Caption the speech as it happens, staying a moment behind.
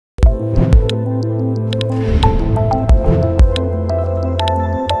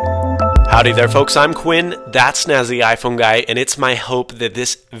Howdy there, folks. I'm Quinn, that's Snazzy iPhone Guy, and it's my hope that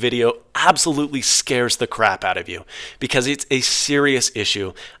this video absolutely scares the crap out of you because it's a serious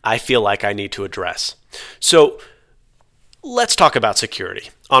issue I feel like I need to address. So let's talk about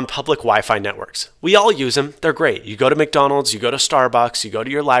security on public Wi-Fi networks. We all use them. They're great. You go to McDonald's, you go to Starbucks, you go to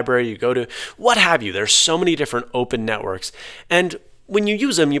your library, you go to what have you. There's so many different open networks, and when you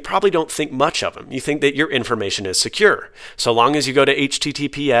use them, you probably don't think much of them. You think that your information is secure. So long as you go to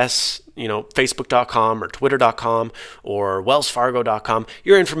HTTPS, Facebook.com or Twitter.com or WellsFargo.com,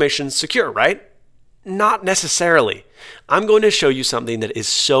 your information's secure, right? Not necessarily. I'm going to show you something that is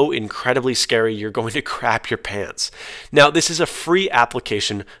so incredibly scary, you're going to crap your pants. Now, this is a free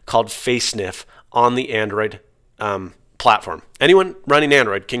application called FaceSniff on the Android platform. Anyone running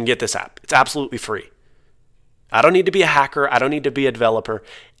Android can get this app. It's absolutely free. I don't need to be a hacker. I don't need to be a developer.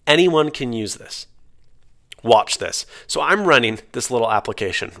 Anyone can use this. Watch this. So I'm running this little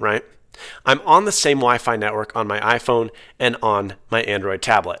application, right? I'm on the same Wi-Fi network on my iPhone and on my Android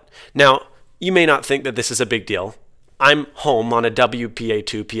tablet. Now, you may not think that this is a big deal. I'm home on a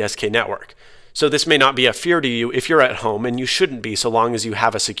WPA2 PSK network. So this may not be a fear to you if you're at home, and you shouldn't be so long as you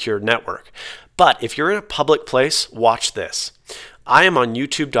have a secure network. But if you're in a public place, watch this. I am on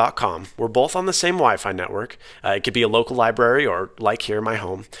YouTube.com. We're both on the same Wi-Fi network. It could be a local library or like here, my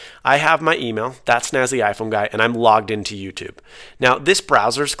home. I have my email, that's Snazzy iPhone Guy, and I'm logged into YouTube. Now, this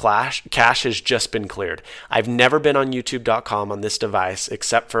browser's cache has just been cleared. I've never been on YouTube.com on this device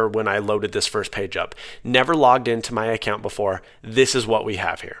except for when I loaded this first page up. Never logged into my account before. This is what we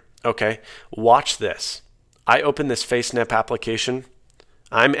have here. Okay, watch this. I open this FaceSniff application.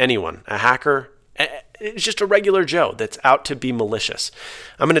 I'm anyone, a hacker. It's just a regular Joe that's out to be malicious.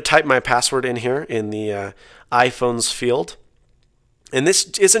 I'm going to type my password in here in the iPhone's field. And this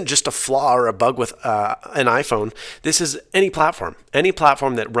isn't just a flaw or a bug with an iPhone. This is any platform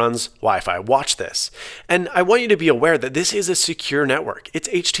that runs Wi-Fi. Watch this. And I want you to be aware that this is a secure network. It's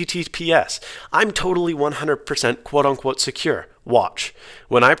HTTPS. I'm totally 100% quote unquote secure. Watch.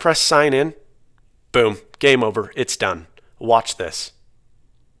 When I press sign in, boom, game over. It's done. Watch this.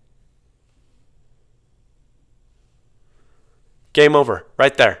 Game over,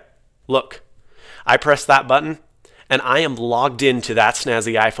 right there. Look, I press that button and I am logged into that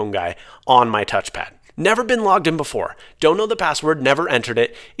Snazzy iPhone Guy on my touchpad. Never been logged in before. Don't know the password, never entered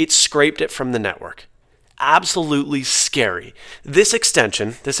it. It scraped it from the network. Absolutely scary. This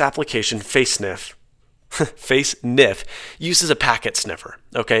extension, this application, FaceSniff, uses a packet sniffer,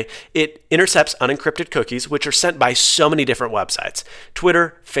 okay? It intercepts unencrypted cookies, which are sent by so many different websites.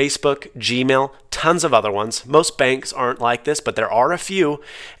 Twitter, Facebook, Gmail, tons of other ones. Most banks aren't like this, but there are a few.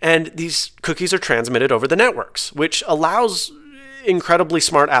 And these cookies are transmitted over the networks, which allows incredibly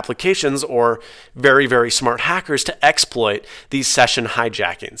smart applications or very, very smart hackers to exploit these session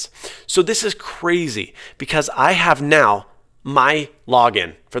hijackings. So this is crazy because I have now my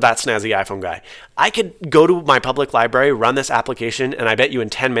login for that Snazzy iPhone Guy. I could go to my public library, run this application, and I bet you in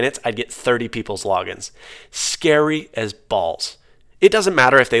 10 minutes I'd get 30 people's logins. Scary as balls. It doesn't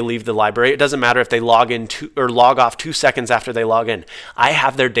matter if they leave the library. It doesn't matter if they log in or log off 2 seconds after they log in. I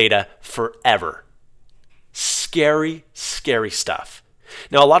have their data forever. Scary, scary stuff.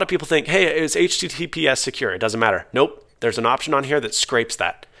 Now, a lot of people think, hey, is HTTPS secure? It doesn't matter. Nope. There's an option on here that scrapes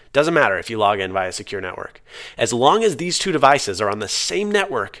that. Doesn't matter if you log in via a secure network. As long as these two devices are on the same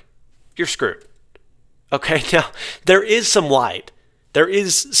network, you're screwed. Okay, now there is some light. There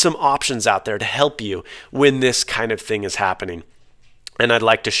is some options out there to help you when this kind of thing is happening. And I'd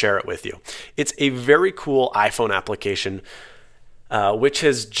like to share it with you. It's a very cool iPhone application, which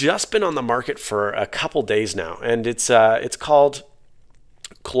has just been on the market for a couple days now. And it's called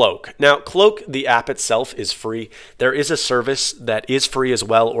Cloak. Now, Cloak, the app itself, is free. There is a service that is free as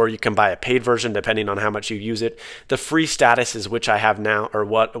well, or you can buy a paid version depending on how much you use it. The free status is which I have now, or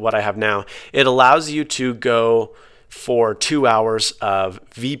what I have now. It allows you to go for 2 hours of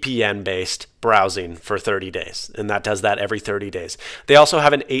VPN-based browsing for 30 days, and that does that every 30 days. They also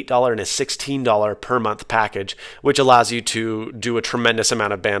have an $8 and a $16 per month package, which allows you to do a tremendous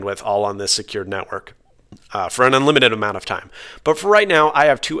amount of bandwidth all on this secured network. For an unlimited amount of time. But for right now, I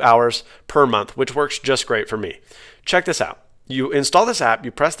have 2 hours per month, which works just great for me. Check this out. You install this app,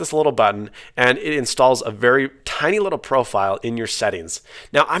 you press this little button, and it installs a very tiny little profile in your settings.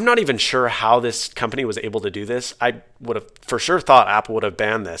 Now, I'm not even sure how this company was able to do this. I would have for sure thought Apple would have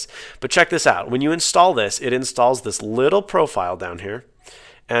banned this. But check this out. When you install this, it installs this little profile down here,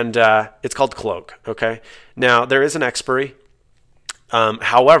 and it's called Cloak, okay? Now, there is an expiry.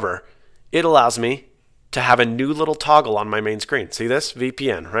 However, it allows me to have a new little toggle on my main screen. See this?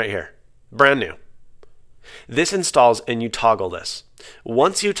 VPN right here. Brand new. This installs and you toggle this.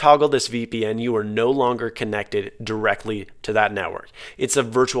 Once you toggle this VPN, you are no longer connected directly to that network. It's a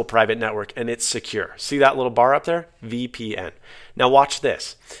virtual private network and it's secure. See that little bar up there? VPN. Now watch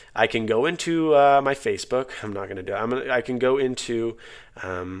this. I can go into my Facebook. I'm not going to do it. I can go into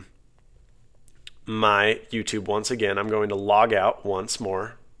my YouTube once again. I'm going to log out once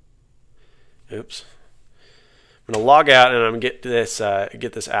more. Oops. I'm going to log out and I'm going to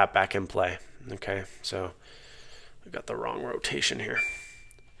get this app back in play. Okay, so I got the wrong rotation here.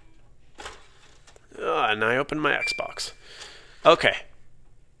 And I opened my Xbox. Okay,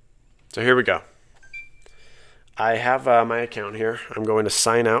 so here we go. I have my account here. I'm going to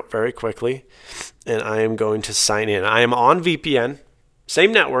sign out very quickly, and I am going to sign in. I am on VPN,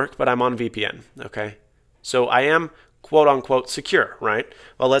 same network, but I'm on VPN. Okay, so I am quote unquote secure, right?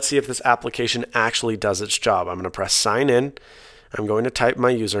 Well, let's see if this application actually does its job. I'm going to press sign in. I'm going to type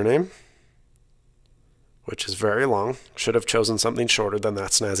my username, which is very long. Should have chosen something shorter than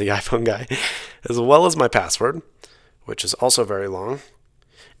that Snazzy iPhone guy, as well as my password, which is also very long.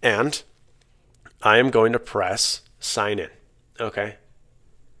 And I am going to press sign in. Okay.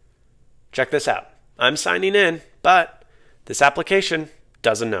 Check this out. I'm signing in, but this application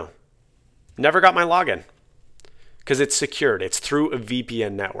doesn't know. Never got my login because it's secured. It's through a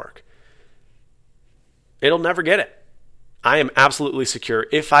VPN network. It'll never get it. I am absolutely secure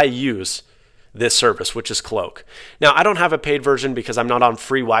if I use this service, which is Cloak. Now, I don't have a paid version because I'm not on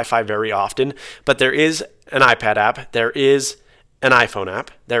free Wi-Fi very often, but there is an iPad app, there is an iPhone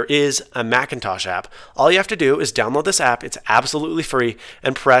app, there is a Macintosh app. All you have to do is download this app, it's absolutely free,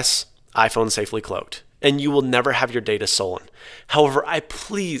 and press iPhone Safely Cloaked, and you will never have your data stolen. However, I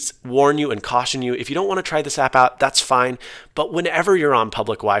please warn you and caution you, if you don't want to try this app out, that's fine, but whenever you're on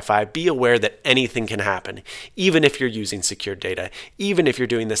public Wi-Fi, be aware that anything can happen, even if you're using secured data, even if you're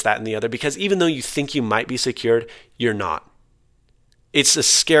doing this, that, and the other, because even though you think you might be secured, you're not. It's a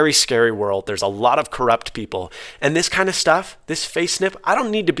scary, scary world. There's a lot of corrupt people. And this kind of stuff, this face snip, I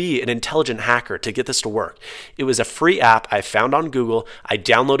don't need to be an intelligent hacker to get this to work. It was a free app I found on Google. I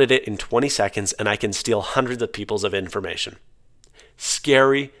downloaded it in 20 seconds, and I can steal hundreds of people's information.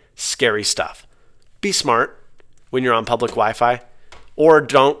 Scary, scary stuff. Be smart when you're on public Wi-Fi, or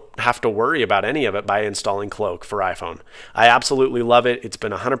don't have to worry about any of it by installing Cloak for iPhone. I absolutely love it. It's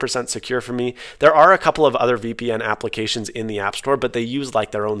been 100% secure for me. There are a couple of other VPN applications in the App Store, but they use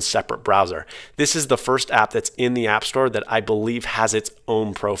like their own separate browser. This is the first app that's in the App Store that I believe has its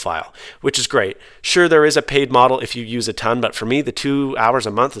own profile, which is great. Sure, there is a paid model if you use a ton, but for me, the 2 hours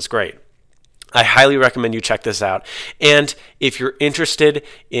a month is great. I highly recommend you check this out. And if you're interested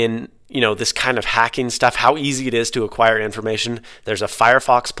in this kind of hacking stuff, how easy it is to acquire information, there's a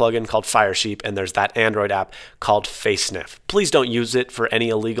Firefox plugin called Firesheep, and there's that Android app called FaceSniff. Please don't use it for any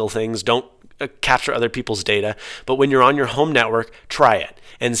illegal things. Don't capture other people's data. But when you're on your home network, try it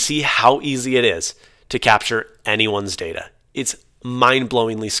and see how easy it is to capture anyone's data. It's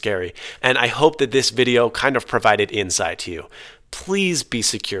mind-blowingly scary. And I hope that this video kind of provided insight to you. Please be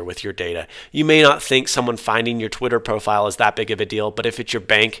secure with your data. You may not think someone finding your Twitter profile is that big of a deal, but if it's your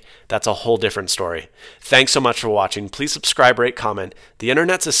bank, that's a whole different story. Thanks so much for watching. Please subscribe, rate, comment. The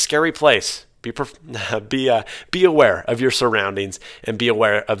internet's a scary place. Be aware of your surroundings and be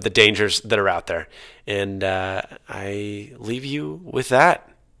aware of the dangers that are out there. And I leave you with that.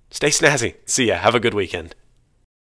 Stay snazzy. See ya. Have a good weekend.